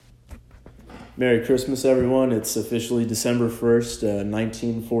Merry Christmas, everyone. It's officially December 1st,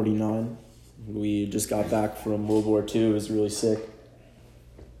 1949. We just got back from World War II. It was really sick.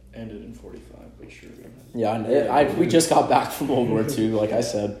 Ended in 45, but sure. Yeah, we just got back from World War II, like I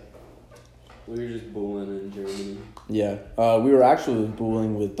said. We were just bowling in Germany. Yeah, we were actually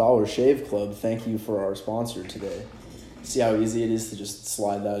bowling with Dollar Shave Club. Thank you for our sponsor today. See how easy it is to just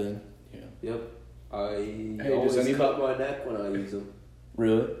slide that in? Yeah. Yep. I always cut my neck when I use them.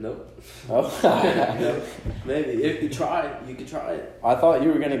 Really? Nope. Oh. No. Maybe. If you try, you could try it. I thought you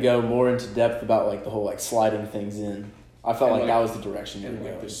were going to go more into depth about like the whole like sliding things in. I felt like that was the direction you were going.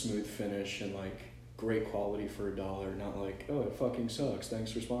 And going. like the smooth finish and like great quality for $1, not like, oh, it fucking sucks.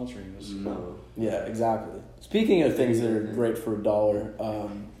 Thanks for sponsoring us. No. Yeah, exactly. Speaking of things that are great for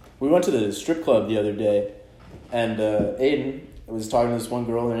 $1, we went to the strip club the other day, and Aiden was talking to this one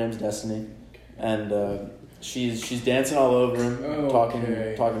girl. Her name's Destiny, and she's dancing all over him, talking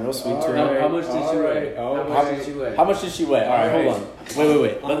real sweet to him. How much did she weigh? How much did she weigh? All right, hold on.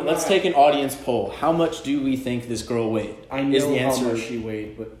 Wait. Let's take an audience poll. How much do we think this girl weighed? I know how much she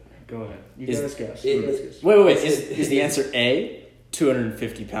weighed, but go ahead. You guys guess. Wait. Is the answer A,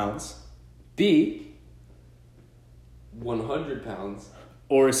 250 pounds, B, 100 pounds,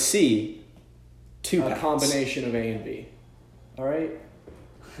 or C, 2 pounds? A combination of A and B. All right?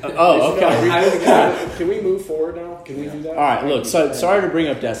 Okay. Can we move forward now? Can we do that? All right, look, sorry to bring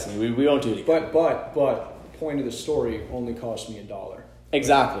up Destiny. We won't do it again. But point of the story only cost me $1.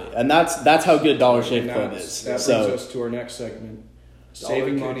 Exactly. And that's how good Dollar Shave Club is. That brings us to our next segment.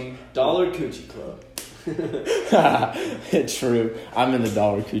 Saving money. Dollar Coochie Club. True. I'm in the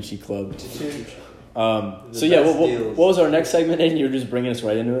Dollar Coochie Club. So yeah, what was our next segment, and you were just bringing us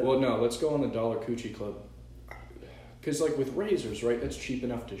right into it? Well, no, let's go on the Dollar Coochie Club. Because, like, with razors, right, that's cheap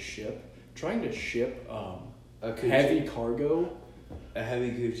enough to ship. Trying to ship a heavy cargo. A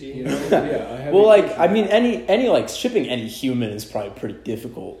heavy coochie? You know? Yeah, a heavy coochie. I mean, any like, shipping any human is probably pretty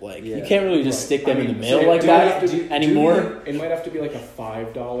difficult. Like, you can't really just stick them in the mail like that anymore. It might have to be, like, a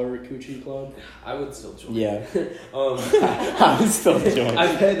 $5 Coochie Club. I would still join. Yeah. I would still join.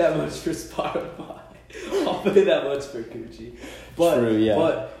 I pay that much for Spotify. I'll pay that much for coochie. True, yeah.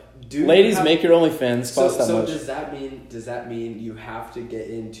 But ladies, make your OnlyFans. Cost that much. Does that mean you have to get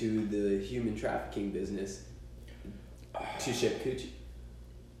into the human trafficking business to ship coochie?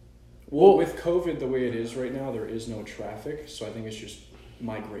 Well, with COVID the way it is right now, there is no traffic, so I think it's just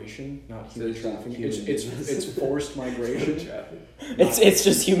migration, not human trafficking. It's forced migration. It's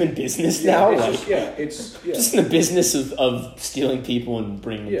just human business now. It's just in the business of stealing people and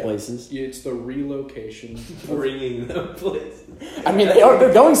bringing them places. Yeah, it's the relocation. Bringing them places. I mean,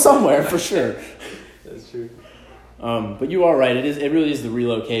 they're going somewhere for sure. That's true. But you are right. It really is the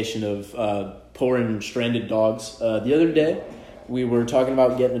relocation of poor and stranded dogs. The other day, we were talking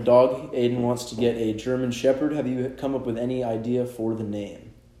about getting a dog. Aiden wants to get a German Shepherd. Have you come up with any idea for the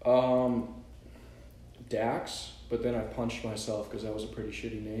name? Dax, but then I punched myself because that was a pretty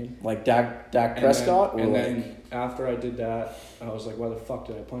shitty name. Like Dak Prescott? Then after I did that, I was like, why the fuck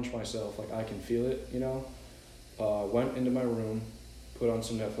did I punch myself? Like, I can feel it, you know? Went into my room, put on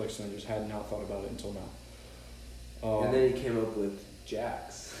some Netflix, and I just had not thought about it until now. And then he came up with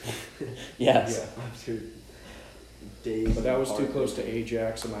Jax. Yes. Yeah. After days. But that was too close to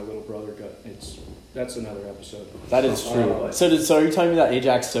Ajax, and my little brother got that's another episode. That is true. So are you telling me that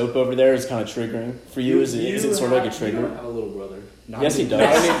Ajax soap over there is kind of triggering for you? Is it sort of like a trigger? You don't have a little brother. Yes, he does.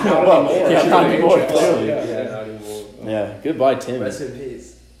 Not anymore. Yeah, not anymore, clearly. Yeah, not anymore. Yeah, goodbye, Tim. Rest in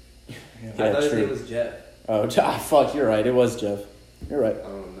peace. Yeah, I thought his name was Jeff. Oh, fuck, you're right. It was Jeff. You're right. I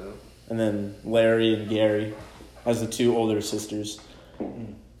don't know. And then Larry and Gary as the two older sisters.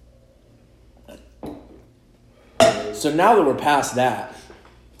 So now that we're past that,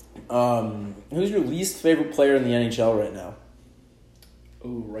 who's your least favorite player in the NHL right now?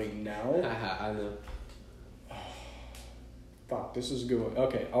 Oh, right now? I know. Fuck, this is a good one.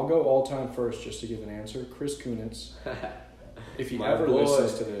 Okay, I'll go all-time first just to give an answer. Chris Kunitz. If he ever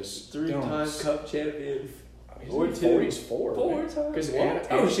listens to this. 3-time Cup champion. He's four. Four times?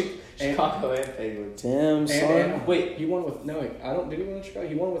 Chicago and Penguins. Damn, son. Wait, he won with... No, I don't... Did he win with Chicago?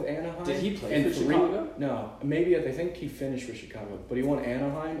 He won with Anaheim. Did he play for Chicago? No. Maybe I think he finished with Chicago. But he won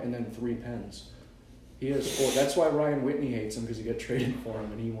Anaheim and then 3 Pens. He has 4. That's why Ryan Whitney hates him, because he got traded for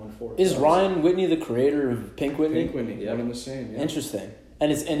him and he won 4. Is Ryan Whitney the creator of Pink Whitney? Pink Whitney, one and the same. Yeah. Interesting.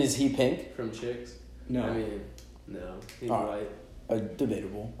 And is he pink? From Chicks? No. I mean, no. He's white.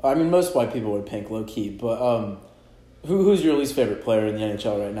 Debatable. I mean, most white people are pink, low key. But who's your least favorite player in the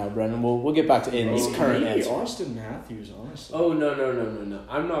NHL right now, Brendan? We'll get back to Aiden's current answer. Austin Matthews, honestly. Oh no!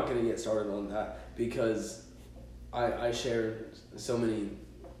 I'm not gonna get started on that because I share so many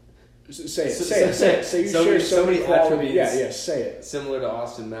Say it. Say you share so many attributes. Yeah, say it. Similar to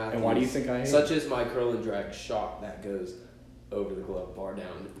Austin Matthews. And why do you think I hate Such as my curl and drag shot that goes over the glove bar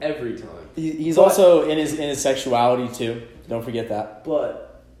down every time. He's also in his sexuality too. Don't forget that.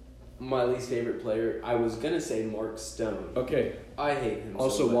 But my least favorite player, I was gonna say Mark Stone. Okay. I hate him.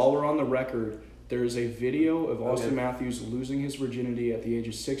 Also, so much. while we're on the record, there is a video of Austin Okay. Matthews losing his virginity at the age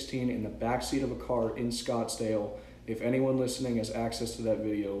of 16 in the backseat of a car in Scottsdale. If anyone listening has access to that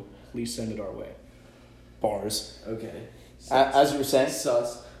video, please send it our way. Bars. Okay. As you were saying.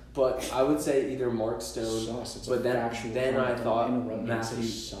 Sus. But I would say either Mark Stone. Sus. It's But a then factual I fact. thought Don't interrupt me. It's Matthew,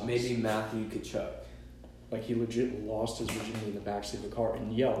 sus. maybe Matthew Tkachuk. Like, he legit lost his virginity in the backseat of the car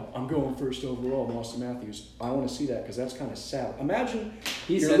and yelled, "I'm going first overall, Austin Matthews." I want to see that because that's kind of sad. Imagine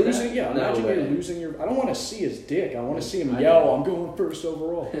He you're said losing. that? Yeah, No imagine way. you're losing your. I don't want to see his dick. I want to see him I yell, know. "I'm going first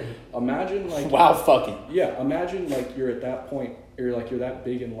overall." Imagine like Wow, fucking. Yeah, imagine like you're at that point, or like you're that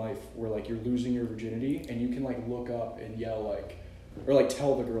big in life where like you're losing your virginity and you can like look up and yell like, or like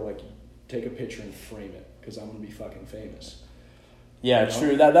tell the girl like, take a picture and frame it because I'm gonna be fucking famous. Yeah, You know?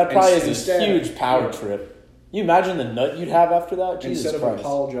 true. That probably is a Instead- huge power yeah. trip. You imagine the nut you'd have after that? Jesus Instead of Christ.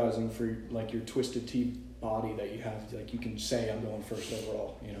 apologizing for like your twisted T body that you have, like you can say I'm going first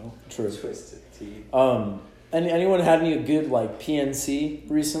overall. You know. True. Twisted teeth. Anyone had any good like PNC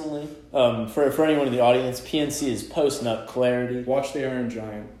recently? For anyone in the audience, PNC is post nut clarity. Watch the Iron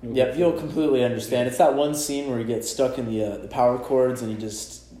Giant. Yep, you'll completely understand. It's that one scene where he gets stuck in the power cords and he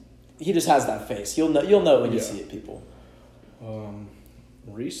just has that face. You'll know when you Yeah. see it, people.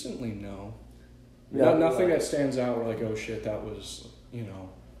 Recently, no. Yeah. Nothing that stands out. We're like, oh shit, that was, you know.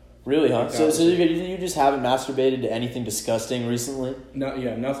 Really, huh? Like So that was you just haven't masturbated to anything disgusting recently?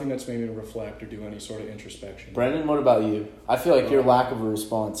 Nothing that's made me reflect or do any sort of introspection. Brendan, what about you? I feel like your lack of a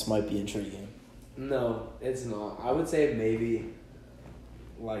response might be intriguing. No, it's not. I would say maybe,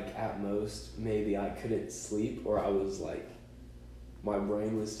 like at most, maybe I couldn't sleep or I was like, my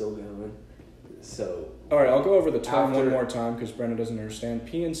brain was still going. So. All right, I'll go over the term one After- more time because Brendan doesn't understand.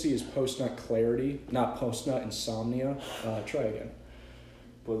 PNC is post-nut clarity, not post-nut insomnia. Try again.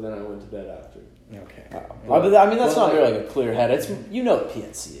 But then I went to bed after. Okay. But I mean, that's Well, not like- really like a clear head. It's what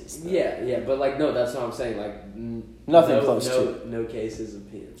PNC is. though. Yeah, but like no, that's what I'm saying. Like Nothing close to no cases of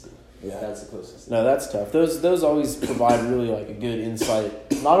PNC. Yeah. That's the closest. No, that's tough. Those always provide really like a good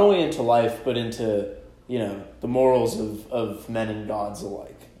insight, not only into life but into the morals of men and gods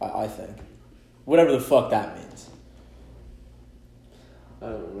alike. I think, whatever the fuck that means. I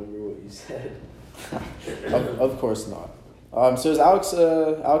don't remember what you said. Of course not. So is Alex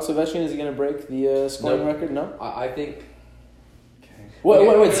Ovechkin, is he going to break the scoring Nope. record? No. I think Okay.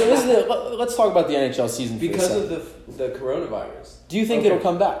 Wait. So this is let's talk about the NHL season for a because second. of the coronavirus. Do you think Okay. it'll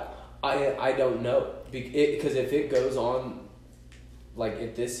come back? I don't know because if it goes on, like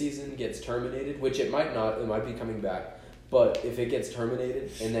if this season gets terminated, which it might not, it might be coming back. But if it gets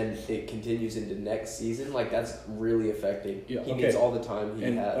terminated and then it continues into next season, like that's really affecting. Yeah, He okay. needs all the time he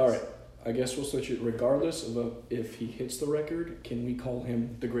And has. all right, I guess we'll switch it. Regardless of if he hits the record, can we call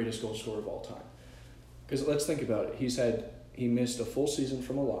him the greatest goal scorer of all time? Because let's think about it. He missed a full season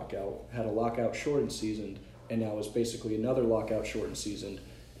from a lockout, had a lockout shortened season, and now is basically another lockout shortened season.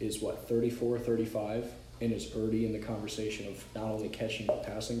 Is what 34, 35, and is already in the conversation of not only catching but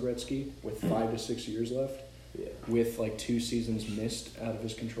passing Gretzky with 5 to 6 years left. Yeah. With like 2 seasons missed out of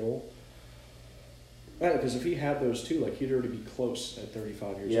his control. Right, because if he had those two, like he'd already be close at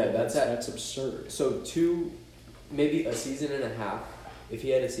 35 years Yeah, old. that's absurd. So maybe a season and a half. If he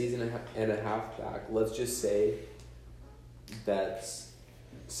had a season and a half back, let's just say that's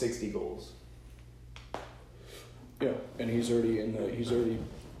 60 goals. Yeah, and he's already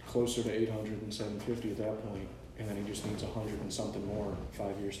closer to 800 than 750 at that point, and then he just needs 100 and something more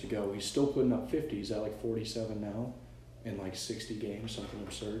 5 years to go. He's still putting up 50. He's at like 47 now, in like 60 games, something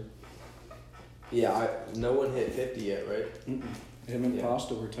absurd. Yeah, no one hit 50 yet, right? Mm-mm. Him and Yeah.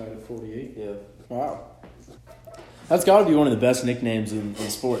 Pasta were tied at 48. Yeah. Wow. That's got to be one of the best nicknames in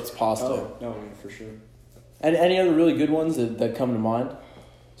sports, Pasta. Oh, no, yeah, for sure. And any other really good ones that come to mind?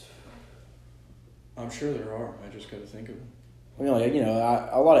 I'm sure there are. I just got to think of them. I mean, like,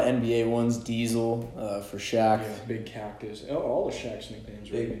 a lot of NBA ones, Diesel for Shaq. Yeah, Big Cactus. Oh, all the Shaq's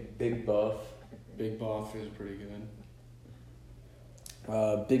nicknames, really. Big buff. Big Boff is pretty good.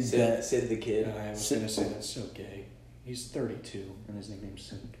 Big Ben. Sid the Kid. And I was going to say that's so gay. He's 32, and his nickname's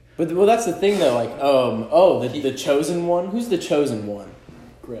Sid. But that's the thing though. Like, the chosen one. Who's the chosen one?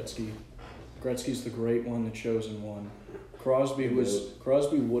 Gretzky. Gretzky's the great one, the chosen one. Crosby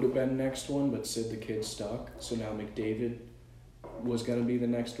would have been next one, but Sid the Kid stuck. So now McDavid was gonna be the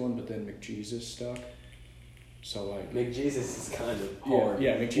next one, but then McJesus stuck. So like McJesus is kind of Yeah, hard.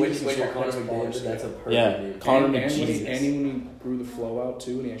 yeah, McJesus when is you're hard. Connor That's McDavid, that's a bars, perfect Yeah. name. Connor and when McJesus. when he grew the flow out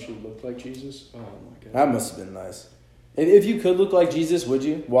too, and he actually looked like Jesus. Oh my god. That must have been nice. If you could look like Jesus, would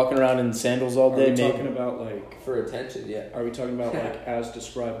you? Walking around in sandals all Are day, we maybe? talking about like? For attention, yeah. Are we talking about like as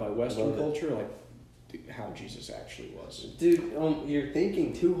described by Western Love it. culture, like how Jesus actually was? Dude, you're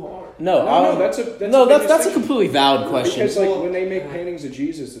thinking too hard. No, No, that's a that's a completely valid question. Because like when they make paintings of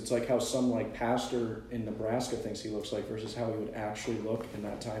Jesus, it's like how some like pastor in Nebraska thinks he looks like versus how he would actually look in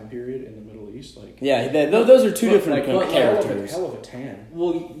that time period in the Middle East. Like Yeah, those are two But, different like, characters. hell of a tan.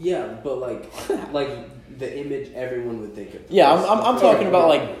 Well, yeah, but like the image everyone would think of. Yeah, I'm talking about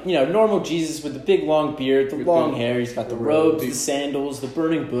like normal Jesus with the big long beard, the With long the- hair. He's got the the robes, robe, the sandals, the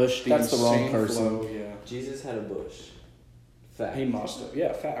burning bush. That's the wrong insane person. flow, yeah. Jesus had a bush. Fact. He must have.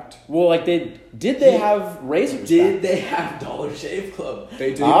 Yeah, fact. Well, like they have razors? Did back they have Dollar Shave Club?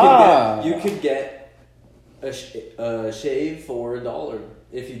 They did. You could get a shave for $1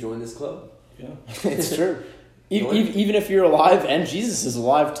 if you join this club. Yeah. then? It's true. Even if you're alive and Jesus is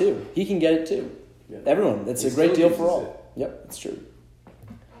alive too, he can get it too. Yeah. Everyone, it's He a great still deal for uses all. Yep, it's true.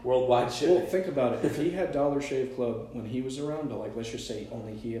 Worldwide shipping. Well, think about it. If he had Dollar Shave Club when he was around, but like let's just say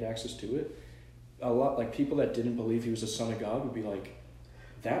only he had access to it, a lot like people that didn't believe he was the son of God would be like,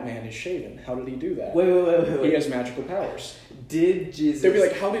 "That man is shaven. How did he do that? Wait. He has magical powers." Did Jesus? They'd be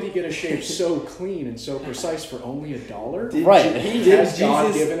like, "How did he get a shave so clean and so precise for only $1?" Did Right. He Did has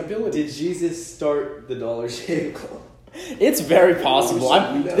God-given ability. Did Jesus start the Dollar Shave Club? It's very possible.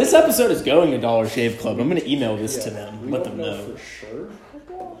 No. This episode is going to Dollar Shave Club. I'm going to email this to them, We let don't them know. for sure.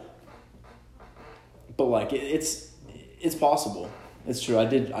 But like, it's possible. It's true.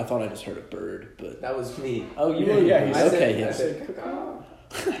 I thought I just heard a bird, but That was me. oh, you Yeah, were yeah, he said- okay. I Yes. said,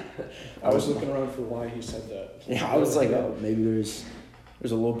 I was looking around for why he said that. Yeah, I was like, oh, maybe there's a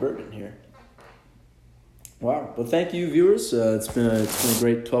little bird in here. Wow. Well, thank you, viewers. It's been a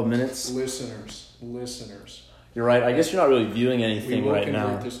great 12 minutes. Listeners. You're right. I guess you're not really viewing We anything will right convert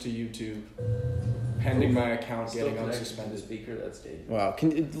now. this to YouTube, pending my account Still getting connected to the unsuspended. speaker. That's dangerous. Wow.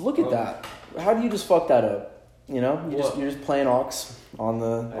 Look at that. How do you just fuck that up? You're What? just playing aux on the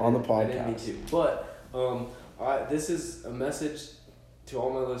I didn't mean podcast. to. But this is a message to all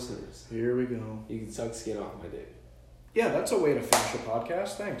my listeners. Here we go. You can suck skin off my dick. Yeah, that's a way to finish a podcast.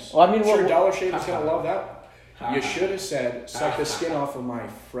 Thanks. Well, I mean, sure, what- Dollar Shave is gonna love that. You should have said, "Suck the skin off of my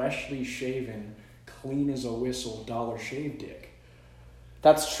freshly shaven, clean as a whistle Dollar Shave dick."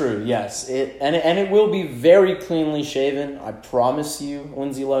 That's true. Yes. It will be very cleanly shaven. I promise you,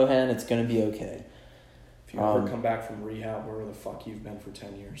 Lindsay Lohan. It's gonna be okay. If you ever come back from rehab, where the fuck you've been for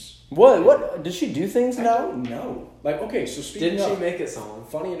 10 years? What? Does she do things I now? don't know. Like, okay, so speaking Didn't she of, make a song?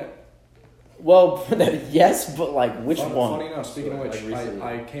 funny enough, Well, yes, but like which one? Funny enough, speaking of Like which, recently.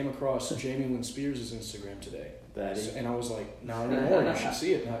 I came across Jamie Lynn Spears' Instagram today. Daddy. And I was like, not anymore, you should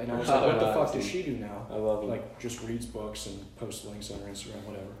see it now. And I was like, what the Oh, fuck dude. does she do now? I love him. Like, just reads books and posts links on her Instagram,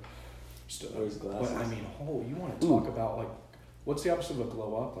 whatever. Still, Wears glasses. but I mean, you want to talk about, like, what's the opposite of a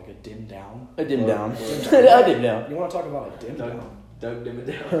glow up? Like a dim down? I dim down. Or- I dim down. You want to talk about a dim down? Doug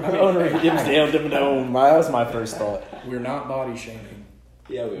Dimmadome. I mean, Owner hey, of Dim's down, dim down. That was my first thought. We're not body shaming.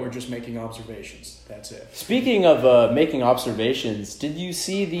 Yeah, we We're are. just making observations. That's it. Speaking of making observations, did you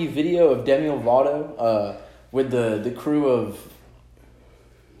see the video of Demi Lovato with the crew of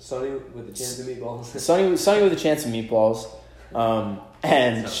Sonny with the chance of meatballs. Sunny with a Chance of Meatballs?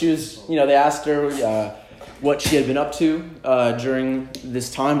 And she was, they asked her what she had been up to during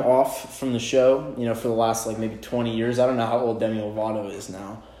this time off from the show, for the last maybe 20 years. I don't know how old Demi Lovato is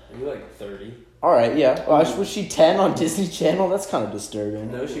now. Are you like 30? All right, yeah. Was she 10 on Disney Channel? That's kind of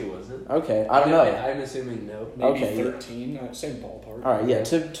disturbing. No, she wasn't. Okay, I don't know. I'm assuming no. Maybe Okay, yeah. 13, same ballpark. All right, yeah.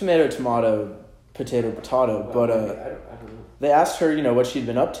 Tomato, potato. But I don't know. they asked her, what she'd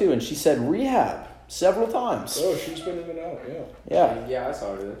been up to, and she said rehab several times. Oh, she's been in and out, yeah. Yeah. Yeah, I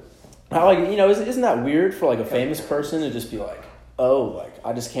saw her. How, isn't that weird for a famous person to just be like, oh,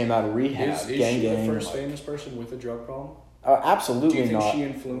 I just came out of rehab, Is gang. she the first famous person with a drug problem? Do Absolutely you think not. she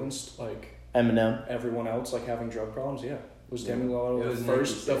influenced Eminem. everyone else having drug problems? Yeah. Was Demi Lovato It was the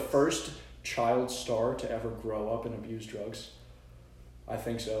 96. first child star to ever grow up and abuse drugs? I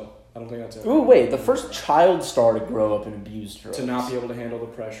think so. I don't think that's ever. Ooh, wait, the first child star to grow up and abuse drugs. to not be able to handle the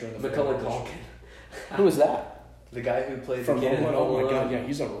pressure and the Macaulay family. Culkin. Who was that? The guy who played From the kid Home in Alone. Home Oh my Alone. god, yeah,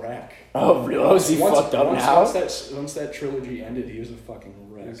 he's a wreck. Oh, really? Oh, is he fucked up now? Once that trilogy ended, he was a fucking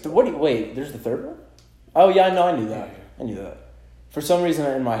wreck. Wait, there's the third one? Oh, yeah, I knew that. Yeah. I knew that. For some reason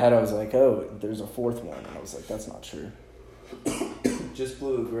in my head, I was like, oh, there's a fourth one. And I was like, that's not true. Just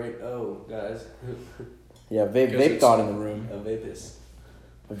blew a great O, guys. Yeah, Because Vape it's- got in the room. A Vapus.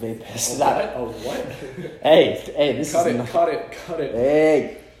 A vapist. What? Hey, this Cut is it, not... cut it.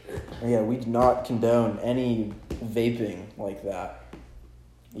 Hey! Yeah, we do not condone any vaping like that.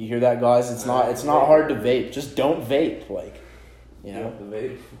 You hear that, guys? It's not hard to vape. Just don't vape, like, you know? The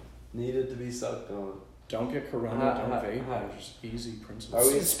vape needed to be sucked on. Don't get corona, don't vape. Just easy principles.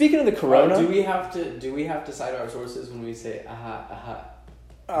 Are we- Speaking of the corona... do we have to cite our sources when we say aha?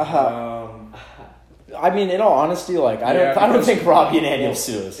 I mean, in all honesty, like, I don't because- think Robbie and Andy will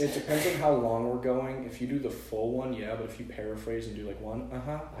sue us. It depends on how long we're going. If you do the full one, yeah, but if you paraphrase and do like one,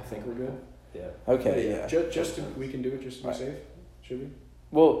 I think we're good. Yeah. Okay, yeah. We can do it just to be safe. Should we?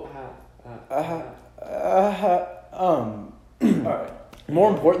 Well, Alright. more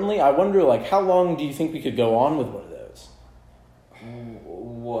importantly, I wonder, like, how long do you think we could go on with one of those?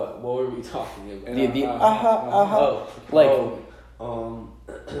 What were we talking about?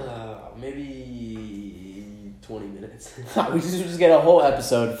 Maybe 20 minutes. We just get a whole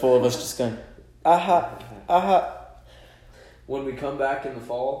episode full of us just going, When we come back in the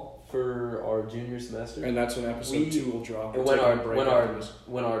fall for our junior semester, And that's when episode 2 will drop. and We'll take a break after this.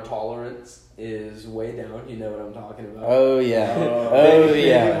 when our tolerance is way down, you know what I'm talking about. Oh, yeah.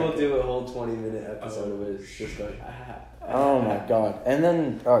 Maybe we'll do a whole 20-minute episode where it's just going. Oh, my God. And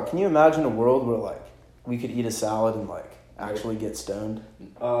then, can you imagine a world where, like, we could eat a salad and, like, actually get stoned?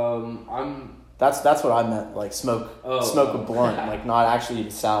 That's what I meant, like, smoke a blunt, like, not actually eat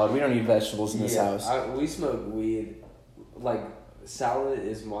a salad. We don't eat vegetables in this house. We smoke weed. Like, salad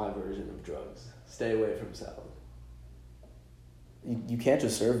is my version of drugs. Stay away from salad. You can't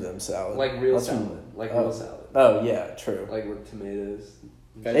just serve them salad. Like real That's salad. Real salad. Oh, yeah, true. Like with tomatoes.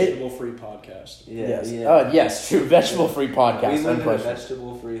 Vegetable-free podcast. Yeah, yes. yeah. Yes, true. Vegetable-free podcast. We live in a Unquestioned.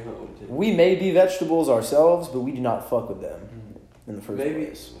 vegetable-free home, too. We may be vegetables ourselves, but we do not fuck with them in the first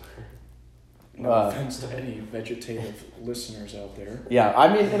place. No offense to any vegetative listeners out there. Yeah,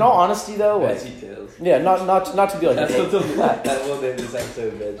 I mean, in all honesty, though, like, VeggieTales. yeah, not to be like, That's what we'll name this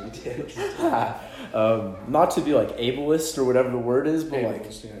episode, VeggieTales. not to be like ableist or whatever the word is, but like,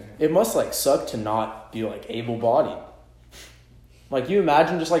 it must like suck to not be like able-bodied. Like, you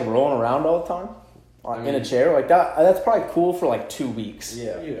imagine just like rolling around all the time in a chair like that. That's probably cool for like 2 weeks.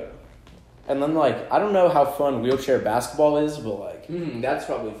 Yeah. And then like, I don't know how fun wheelchair basketball is, but like, that's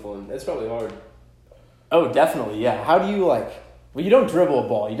probably fun. That's probably hard. oh, definitely, yeah. How do you like? Well, you don't dribble a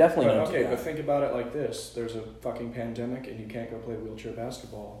ball. You definitely don't. Okay, do but that. think about it like this: there's a fucking pandemic, and you can't go play wheelchair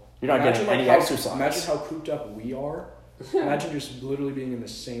basketball. You're not getting any exercise. Imagine how cooped up we are. Imagine just literally being in the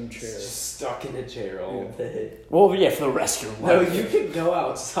same chair. Just stuck in a chair all day. Well, yeah, for the rest of your No, life. you could go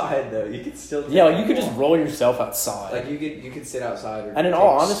outside though. You could still. Yeah, like, you could just roll yourself outside. Like you could sit outside or. And in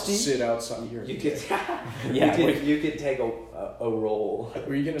all honesty, Sit outside. You could. Yeah, you could take a roll.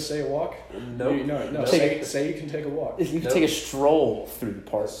 Were you gonna say a walk? Nope. No. Take Say you can take a walk. you could take a stroll through the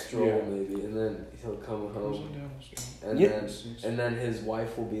park. Stroll maybe, and then he'll come home, and Yeah. then his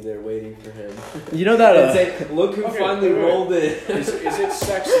wife will be there waiting for him. You know that? And say, "Look who Okay, finally wait. rolled it." Is it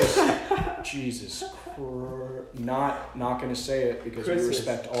sexist? Jesus Not gonna say it because Christmas. we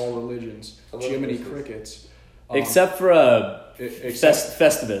respect all religions. I love Jiminy Christmas. Crickets. Except for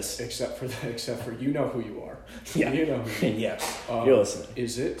Festivus. Except for you know who you are. Yeah. You know who you are. Yeah. You're listening.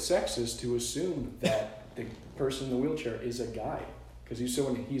 Is it sexist to assume that the person in the wheelchair is a guy? Because you said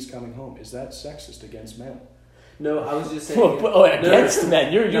when he's coming home, is that sexist against men? No, I was just saying. Against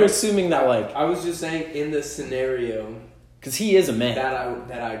men. You're assuming that like I was just saying in the scenario because he is a man.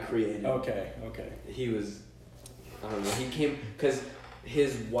 that I created. Okay. He was. I don't know. He came because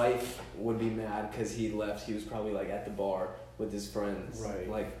his wife would be mad because he left. He was probably like at the bar with his friends. Right.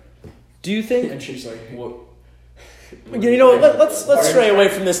 Like. Do you think? And she's like, What? You know, let's stray away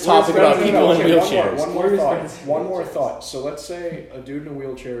from this topic about people in wheelchairs. One more thought. So let's say a dude in a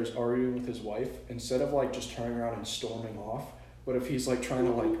wheelchair is arguing with his wife. Instead of like just turning around and storming off, what if he's like trying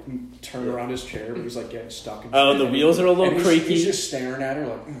to like turn around his chair, but he's like getting stuck? Oh, the wheels are a little creaky. He's just staring at her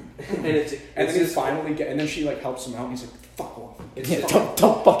like, and then he finally and then she like helps him out. And he's like, fuck off. Yeah,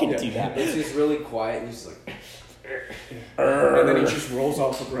 don't fucking do that. It's just really quiet. And he's just like. And then he just rolls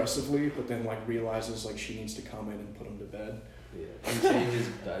off aggressively, but then like realizes like she needs to come in and put him to bed. Yeah. And change his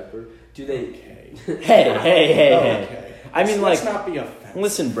diaper. Do they? Okay. Hey. Okay. I mean, Let's like, not be offensive.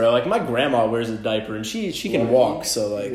 listen, bro. Like, my grandma wears a diaper and she can walk, so like.